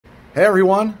Hey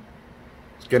everyone,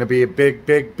 it's going to be a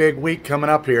big week coming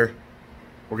up here.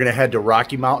 We're going to head to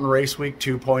Rocky Mountain Race Week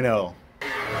 2.0.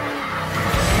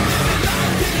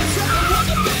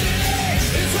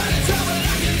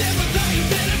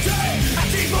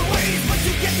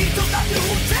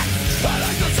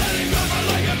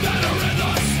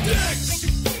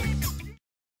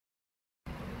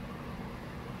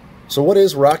 So what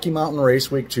is Rocky Mountain Race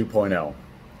Week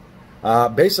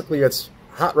 2.0? Basically it's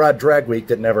Hot Rod Drag Week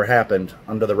that never happened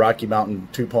under the Rocky Mountain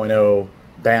 2.0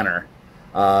 banner.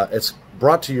 It's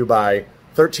brought to you by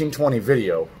 1320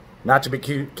 Video, not to be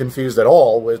confused at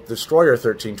all with Destroyer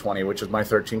 1320, which is my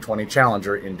 1320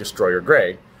 Challenger in Destroyer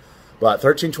Gray. But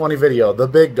 1320 Video, the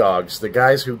big dogs, the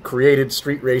guys who created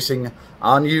street racing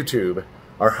on YouTube,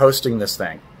 are hosting this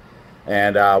thing.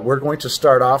 And we're going to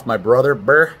start off, my brother,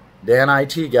 Dan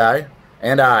IT Guy,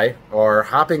 and I are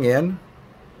hopping in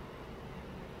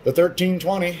the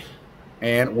 1320,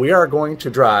 and we are going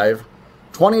to drive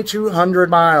 2,200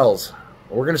 miles.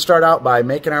 We're going to start out by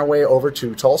making our way over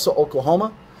to Tulsa,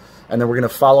 Oklahoma, and then we're going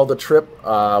to follow the trip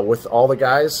with all the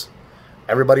guys,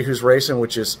 everybody who's racing,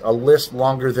 which is a list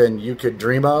longer than you could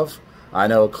dream of. I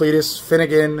know Cletus,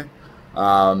 Finnegan,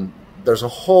 there's a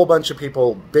whole bunch of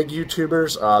people, big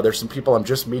YouTubers. There's some people I'm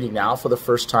just meeting now for the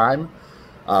first time.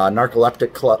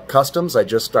 Narcoleptic Customs, I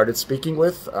just started speaking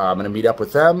with. I'm going to meet up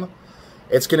with them.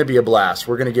 It's going to be a blast.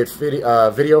 We're going to get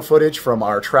video footage from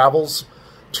our travels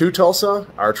to Tulsa,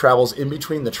 our travels in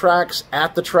between the tracks,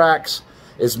 at the tracks,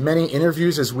 as many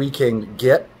interviews as we can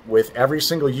get with every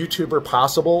single YouTuber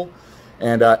possible,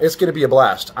 and it's going to be a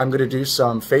blast. I'm going to do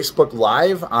some Facebook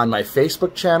Live on my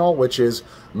Facebook channel, which is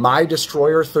My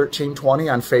Destroyer 1320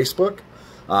 on Facebook.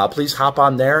 Please hop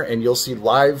on there and you'll see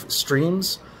live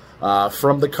streams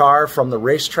from the car, from the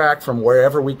racetrack, from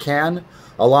wherever we can.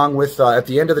 Along with, at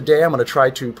the end of the day, I'm going to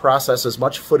try to process as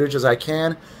much footage as I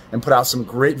can and put out some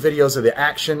great videos of the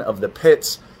action, of the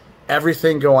pits,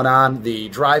 everything going on, the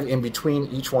drive in between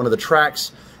each one of the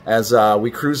tracks as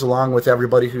we cruise along with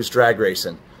everybody who's drag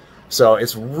racing. So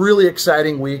it's really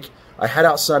exciting week. I head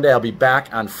out Sunday. I'll be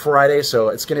back on Friday, so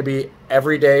it's going to be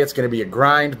every day. It's going to be a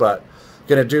grind, but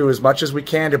going to do as much as we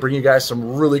can to bring you guys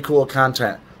some really cool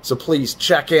content. So please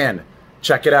check in,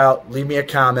 check it out, leave me a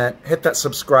comment, hit that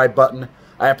subscribe button.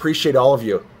 I appreciate all of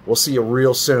you. We'll see you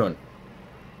real soon.